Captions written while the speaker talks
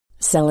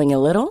Selling a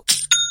little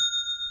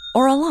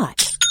or a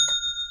lot?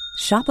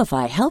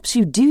 Shopify helps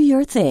you do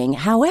your thing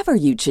however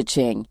you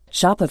cha-ching.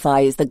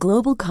 Shopify is the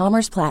global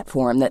commerce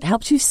platform that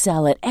helps you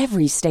sell at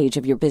every stage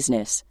of your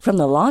business. From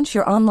the launch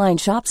your online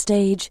shop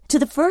stage to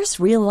the first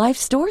real-life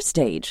store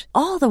stage,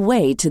 all the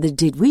way to the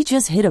did we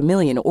just hit a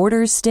million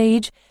orders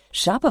stage.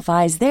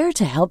 Shopify is there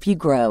to help you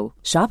grow.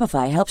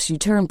 Shopify helps you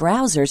turn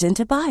browsers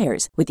into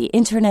buyers with the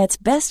internet's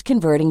best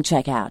converting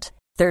checkout.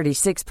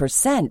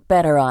 36%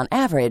 better on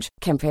average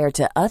compared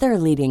to other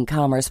leading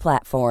commerce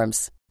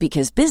platforms.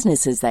 Because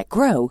businesses that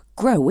grow,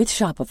 grow with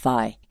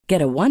Shopify.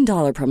 Get a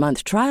 $1 per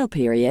month trial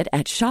period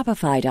at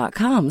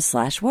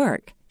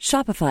shopify.com/work.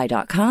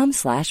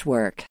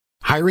 Shopify.com/work.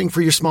 Hiring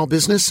for your small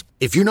business?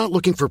 If you're not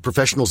looking for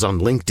professionals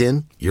on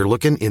LinkedIn, you're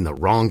looking in the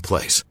wrong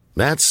place.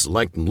 That's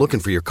like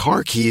looking for your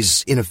car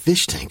keys in a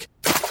fish tank.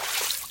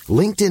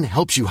 LinkedIn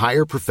helps you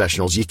hire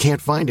professionals you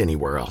can't find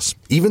anywhere else,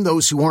 even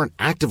those who aren't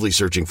actively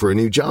searching for a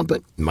new job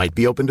but might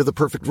be open to the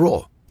perfect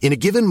role. In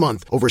a given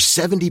month, over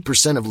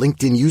 70% of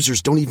LinkedIn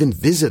users don't even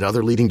visit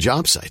other leading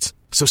job sites.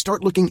 So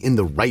start looking in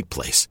the right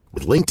place.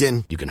 With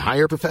LinkedIn, you can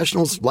hire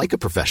professionals like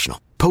a professional.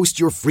 Post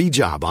your free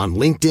job on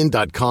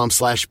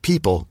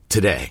linkedin.com/people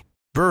today.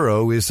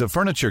 Burrow is a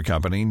furniture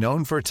company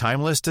known for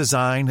timeless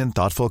design and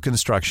thoughtful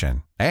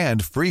construction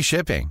and free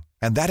shipping.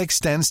 And that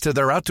extends to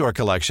their outdoor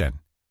collection.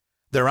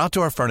 Their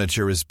outdoor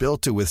furniture is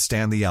built to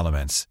withstand the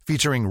elements,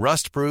 featuring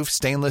rust-proof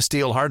stainless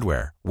steel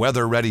hardware,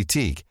 weather-ready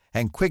teak,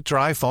 and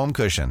quick-dry foam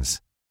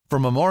cushions. For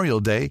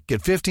Memorial Day,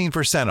 get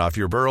 15% off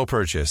your Burrow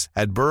purchase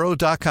at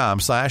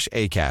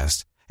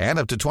burrow.com/acast and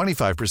up to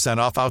 25%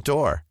 off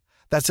outdoor.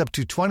 That's up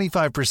to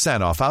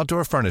 25% off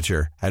outdoor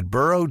furniture at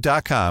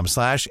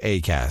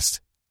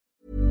burrow.com/acast.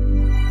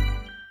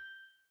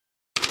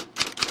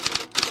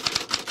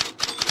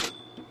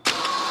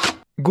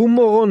 God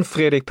morgon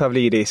Fredrik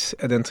Pavlidis.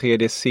 Den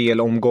tredje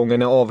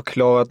CL-omgången är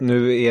avklarad.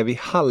 Nu är vi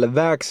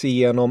halvvägs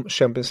igenom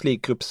Champions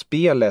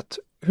League-gruppspelet.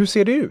 Hur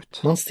ser det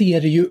ut? Man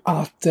ser ju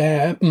att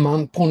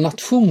man på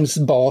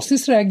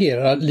nationsbasis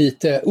reagerar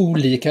lite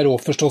olika då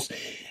förstås.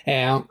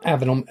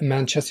 Även om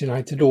Manchester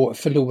United då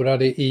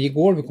förlorade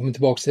igår, vi kommer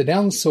tillbaka till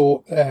den,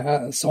 så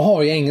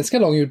har ju engelska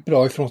lagen gjort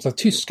bra ifrån sig,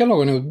 tyska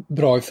lagen har gjort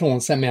bra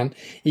ifrån sig, men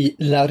i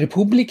La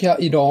Repubblica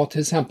idag,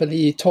 till exempel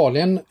i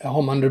Italien,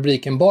 har man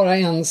rubriken bara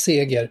en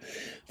seger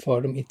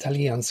för de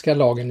italienska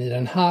lagen i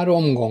den här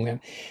omgången.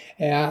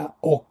 Det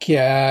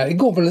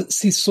går väl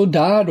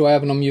sisådär då,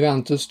 även om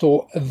Juventus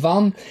då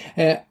vann.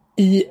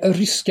 I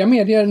ryska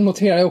medier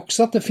noterar jag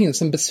också att det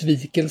finns en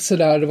besvikelse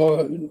där.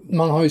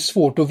 Man har ju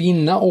svårt att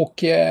vinna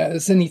och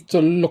Zenit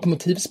och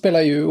Lokomotiv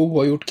spelar ju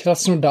oavgjort.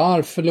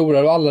 Krasnodar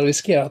förlorar och alla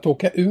riskerar att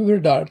åka ur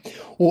där.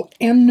 Och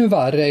ännu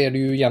värre är det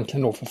ju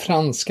egentligen då för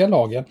franska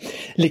lagen.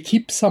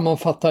 L'Equipe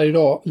sammanfattar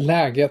idag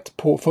läget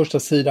på första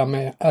sidan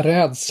med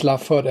rädsla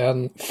för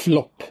en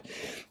flopp.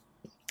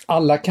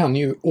 Alla kan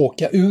ju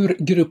åka ur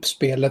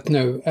gruppspelet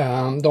nu.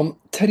 De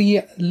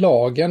tre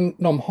lagen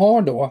de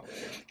har då,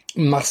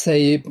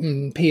 Marseille,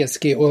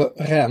 PSG och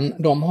Rennes,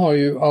 de har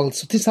ju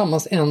alltså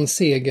tillsammans en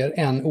seger,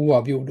 en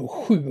oavgjord och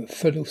 7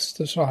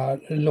 förluster så här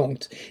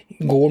långt.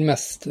 Igår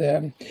mest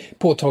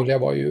påtagliga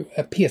var ju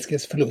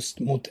PSGs förlust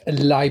mot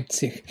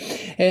Leipzig.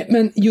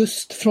 Men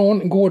just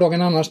från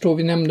gårdagen annars då,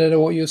 vi nämnde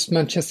då just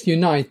Manchester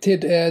United,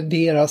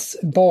 deras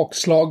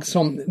bakslag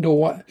som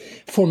då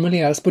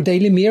formuleras på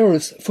Daily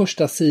Mirrors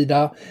första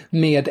sida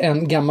med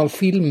en gammal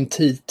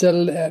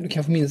filmtitel. Du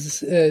kanske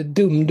minns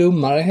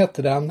Dummare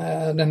hette den.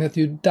 Den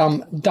heter ju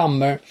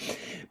Dumber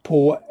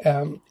på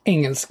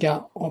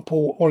engelska och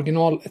på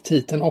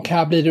originaltiteln, och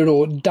här blir det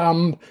då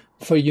Dumb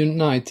för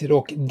United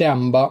och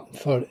Demba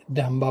för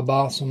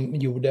Dembaba som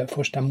gjorde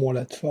första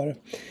målet för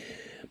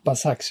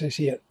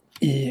Başakşehir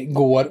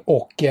igår,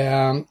 och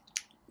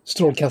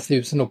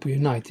strålkastarljusen då på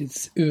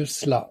Uniteds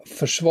usla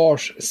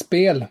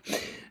försvarsspel.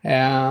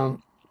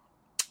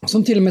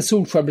 Som till och med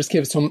Solskjaer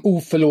beskrev som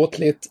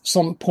oförlåtligt,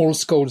 som Paul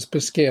Scholes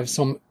beskrev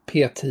som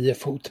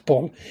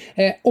P10-fotboll.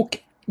 Och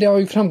det har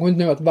ju framkommit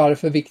nu att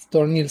varför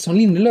Victor Nilsson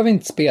Lindelöf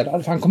inte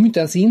spelade, för han kom ju inte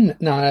ens in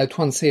när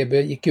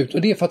Tuanzebe gick ut,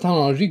 och det är för att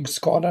han har en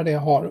ryggskada, det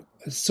har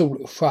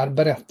Solskjaer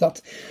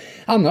berättat.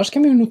 Annars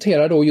kan vi ju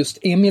notera då just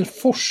Emil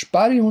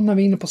Forsberg, och när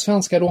vi är inne på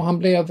svenska då, han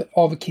blev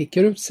av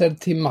Kicker utsedd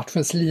till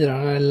matchens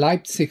lirare när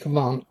Leipzig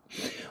vann.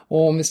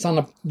 Och om vi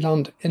stannar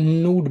bland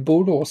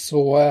nordbor då,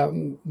 så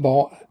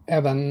var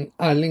även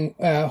Erling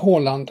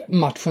Haaland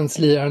matchens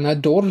lirare när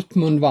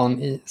Dortmund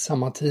vann i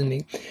samma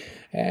tidning.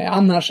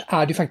 Annars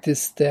är det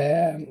faktiskt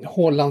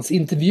Haalands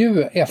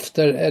intervju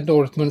efter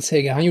Dortmunds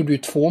seger. Han gjorde ju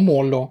 2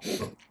 mål då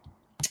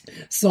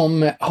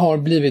som har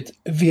blivit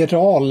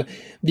viral.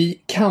 Vi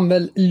kan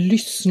väl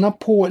lyssna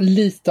på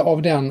lite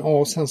av den,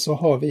 och sen så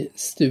hör vi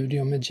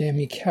studion med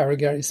Jamie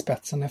Carragher i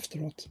spetsen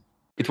efteråt.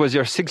 It was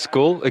your 6th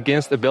goal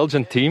against a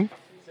Belgian team.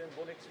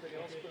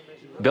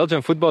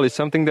 Belgian football is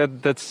something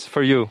that's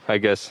for you, I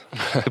guess,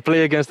 to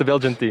play against the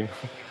Belgian team.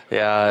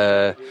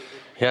 Yeah,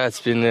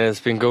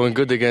 it's been going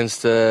good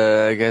against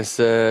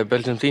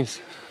Belgian teams.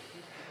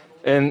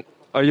 And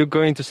are you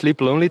going to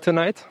sleep lonely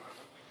tonight?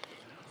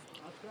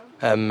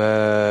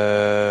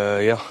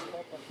 Yeah.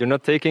 You're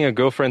not taking a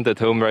girlfriend at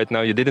home right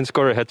now. You didn't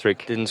score a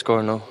hat-trick. Didn't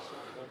score, no.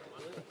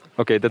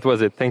 Okay, that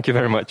was it. Thank you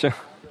very much.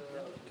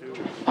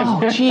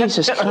 Oh,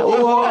 Jesus Christ.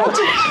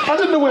 I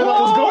didn't know where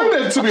that was going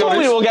then, to be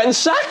honest. We were getting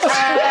sacked.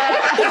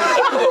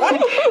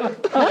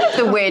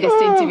 The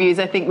weirdest interviews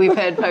I think we've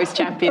heard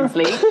post-Champions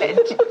League.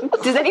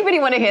 Does anybody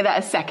want to hear that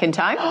a second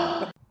time?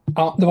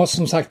 Ja, det var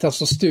som sagt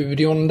alltså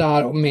studion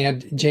där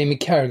med Jamie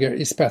Carragher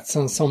i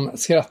spetsen som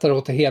skrattade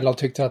åt det hela och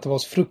tyckte att det var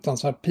så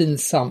fruktansvärt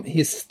pinsam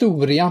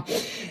historia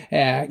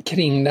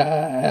kring det,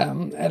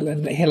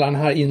 eller hela den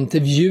här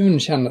intervjun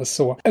kändes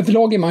så.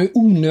 Överlag är man ju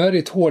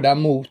onödigt hårda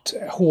mot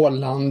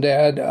Haaland.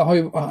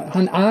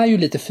 Han är ju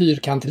lite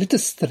fyrkantig, lite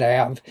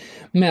sträv,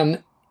 men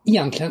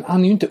egentligen,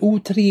 han är ju inte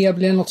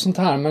otrevlig eller något sånt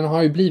här, men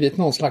har ju blivit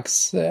någon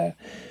slags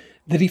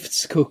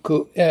driftskucku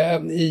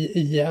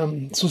i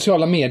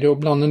sociala medier och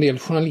bland en del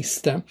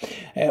journalister.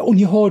 Och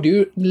ni hörde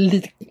ju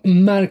lite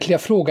märkliga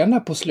frågan där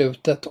på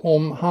slutet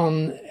om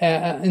han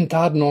inte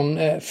hade någon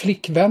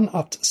flickvän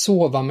att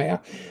sova med.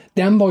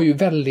 Den var ju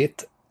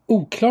väldigt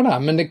oklar där,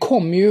 men det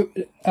kom ju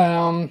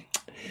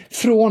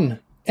från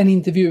en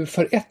intervju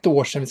för 1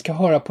 år sedan. Vi ska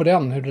höra på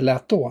den, hur det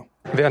lät då.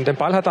 Während den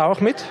Ball hat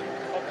auch mit.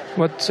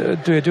 What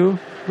do you do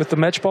with the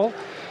match ball?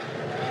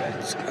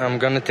 I'm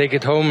gonna take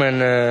it home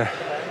and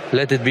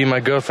let it be my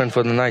girlfriend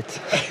for the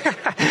night.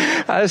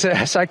 Also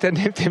er sagt,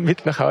 nimmt ihn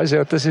mit nach Hause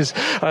und das ist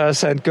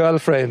sein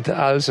Girlfriend,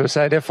 alltså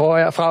seine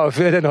Frau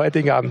für den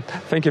heutigen Abend.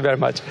 Thank you very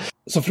much.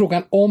 Så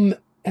frågan om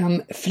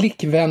en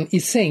flickvän i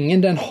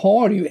sängen, den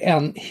har ju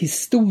en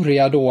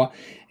historia då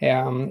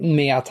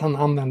med att han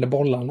använde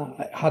bollarna,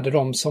 hade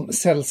dem som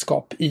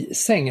sällskap i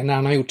sängen när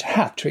han har gjort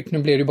hattrick. Nu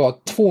blev det bara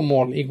 2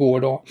 mål igår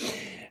då.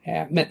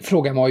 Men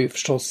frågan var ju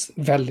förstås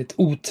väldigt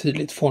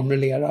otydligt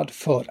formulerad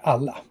för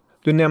alla.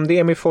 Du nämnde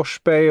Emil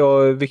Forsberg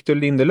och Victor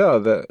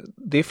Lindelöf.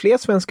 Det är fler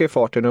svenskar i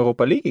farten i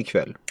Europa League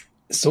ikväll.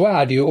 Så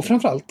är det ju, och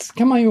framförallt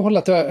kan man ju hålla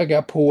ett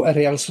öga på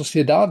Real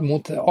Sociedad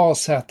mot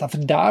AZ, för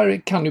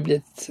där kan det bli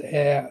ett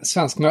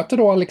svensk möte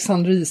då.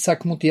 Alexander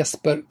Isak mot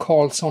Jesper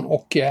Karlsson,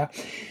 och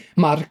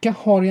Marca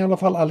har i alla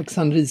fall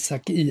Alexander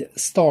Isak i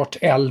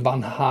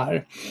startelvan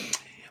här.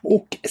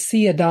 Och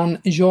sedan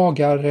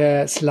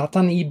jagar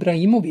Zlatan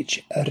Ibrahimovic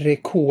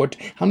rekord.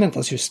 Han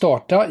väntas ju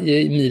starta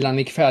i Milan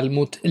ikväll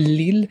mot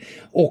Lille,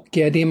 och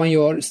det man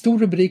gör stor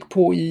rubrik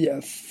på i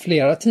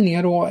flera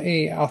tidningar då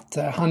är att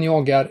han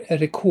jagar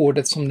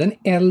rekordet som den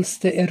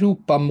äldste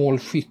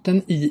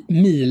Europamålskytten i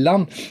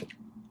Milan.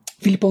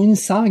 Filippo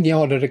Inzaghi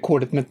hade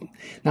rekordet när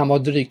han var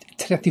drygt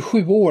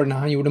 37 år när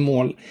han gjorde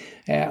mål.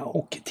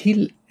 Och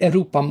till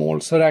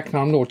Europamål så räknar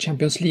han då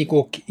Champions League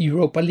och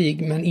Europa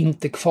League, men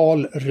inte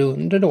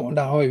kvalrunder då.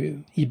 Där har ju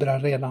Ibra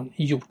redan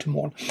gjort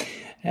mål.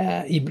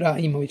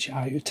 Ibrahimovic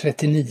är ju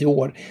 39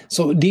 år.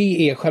 Så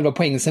det är själva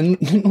poängen. Sen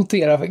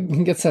noterar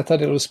Gazzetta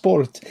dello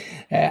Sport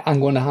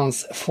angående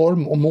hans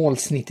form och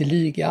målsnitt i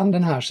ligan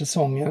den här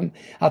säsongen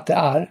att det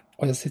är,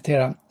 och jag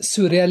citerar,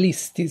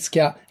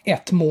 surrealistiska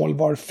 1 mål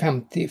var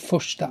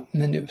 51:a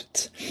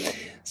minut.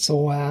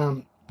 Så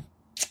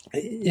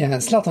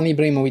Zlatan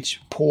Ibrahimovic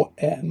på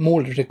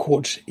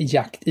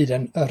målrekordsjakt i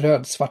den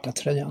rödsvarta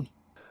tröjan.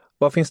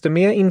 Vad finns det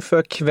mer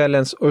inför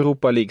kvällens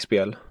Europa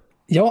League-spel?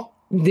 Ja,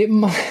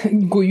 man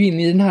går ju in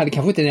i den här, det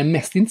kanske inte är den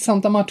mest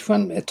intressanta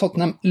matchen,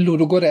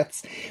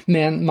 Tottenham-Ludogorets,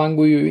 men man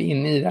går ju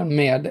in i den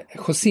med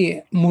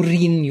José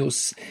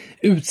Mourinhos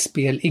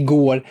utspel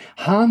igår.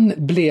 Han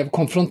blev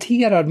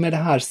konfronterad med det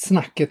här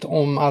snacket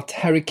om att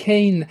Harry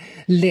Kane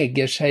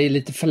lägger sig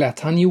lite för lätt.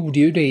 Han gjorde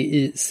ju det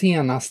i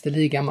senaste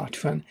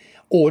ligamatchen,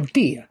 och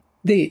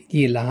det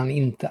gillar han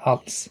inte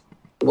alls.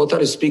 What are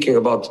you speaking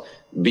about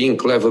being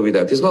clever with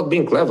that? He's not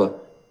being clever.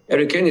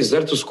 Harry Kane is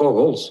there to score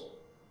goals.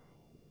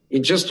 He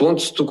just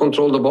wants to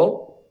control the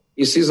ball.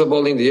 He sees the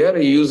ball in the air.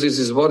 He uses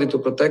his body to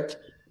protect.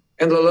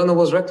 And Lallana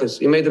was reckless.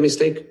 He made a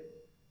mistake.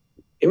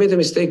 He made a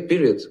mistake,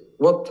 period.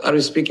 What are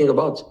you speaking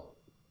about?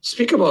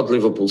 Speak about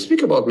Liverpool.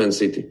 Speak about Man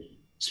City.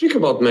 Speak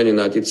about Man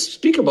United.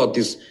 Speak about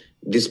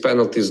these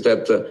penalties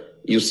that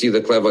you see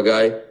the clever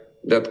guy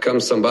that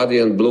comes somebody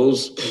and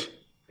blows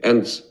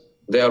and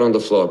they are on the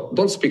floor.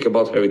 Don't speak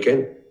about Harry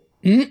Kane.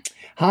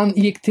 Han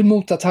gick till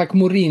motattack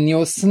Mourinho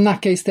och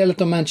snackade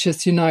istället om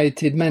Manchester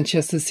United,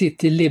 Manchester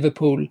City,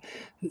 Liverpool.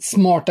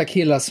 Smarta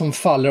killar som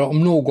faller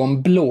om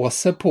någon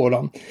blåser på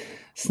dem.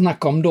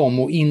 Snacka om dem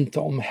och inte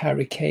om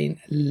Harry Kane,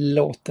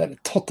 låter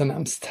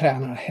Tottenhams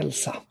tränare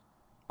hälsa.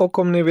 Och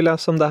om ni vill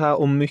läsa om det här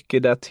och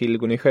mycket därtill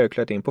går ni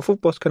självklart in på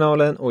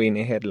Fotbollskanalen och in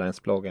i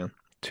Headlines-bloggen.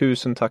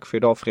 Tusen tack för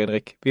idag,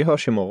 Fredrik. Vi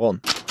hörs imorgon.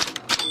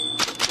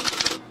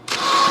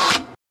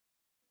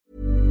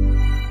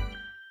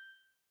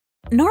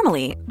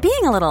 Normally,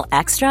 being a little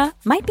extra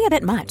might be a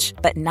bit much,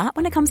 but not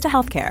when it comes to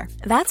healthcare.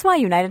 That's why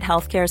United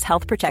Healthcare's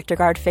Health Protector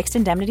Guard fixed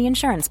indemnity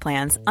insurance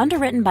plans,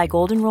 underwritten by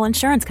Golden Rule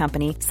Insurance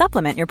Company,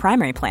 supplement your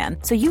primary plan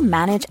so you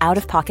manage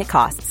out-of-pocket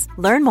costs.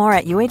 Learn more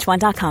at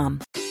uh1.com.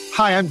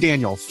 Hi, I'm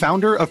Daniel,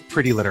 founder of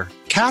Pretty Litter.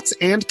 Cats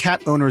and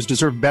cat owners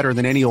deserve better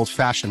than any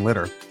old-fashioned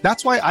litter.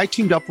 That's why I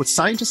teamed up with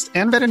scientists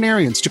and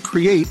veterinarians to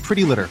create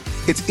Pretty Litter.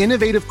 Its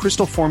innovative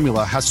crystal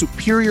formula has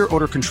superior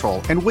odor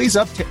control and weighs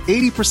up to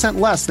 80%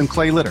 less than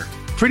clay litter.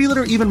 Pretty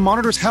Litter even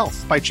monitors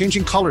health by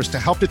changing colors to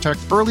help detect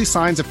early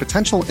signs of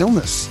potential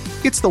illness.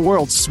 It's the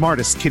world's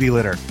smartest kitty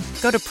litter.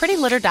 Go to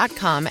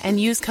prettylitter.com and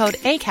use code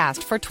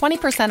ACAST for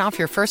 20% off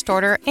your first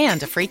order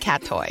and a free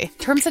cat toy.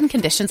 Terms and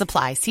conditions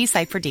apply. See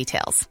site for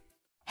details.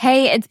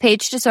 Hey, it's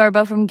Paige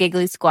DeSorbo from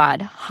Giggly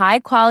Squad. High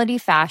quality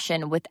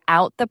fashion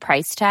without the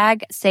price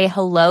tag. Say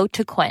hello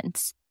to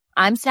Quince.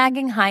 I'm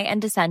snagging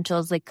high-end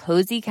essentials like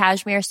cozy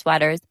cashmere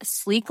sweaters,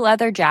 sleek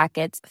leather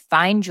jackets,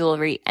 fine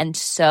jewelry, and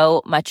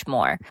so much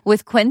more.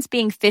 With Quince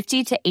being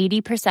 50 to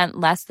 80%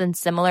 less than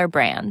similar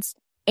brands.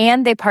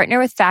 And they partner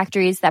with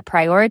factories that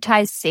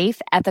prioritize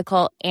safe,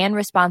 ethical, and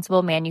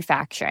responsible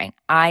manufacturing.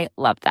 I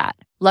love that.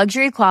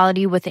 Luxury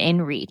quality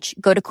within reach.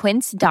 Go to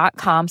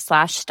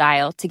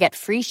quince.com/style to get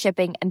free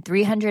shipping and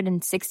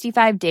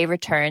 365-day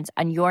returns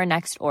on your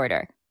next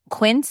order.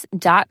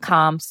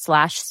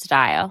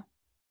 Quince.com/style.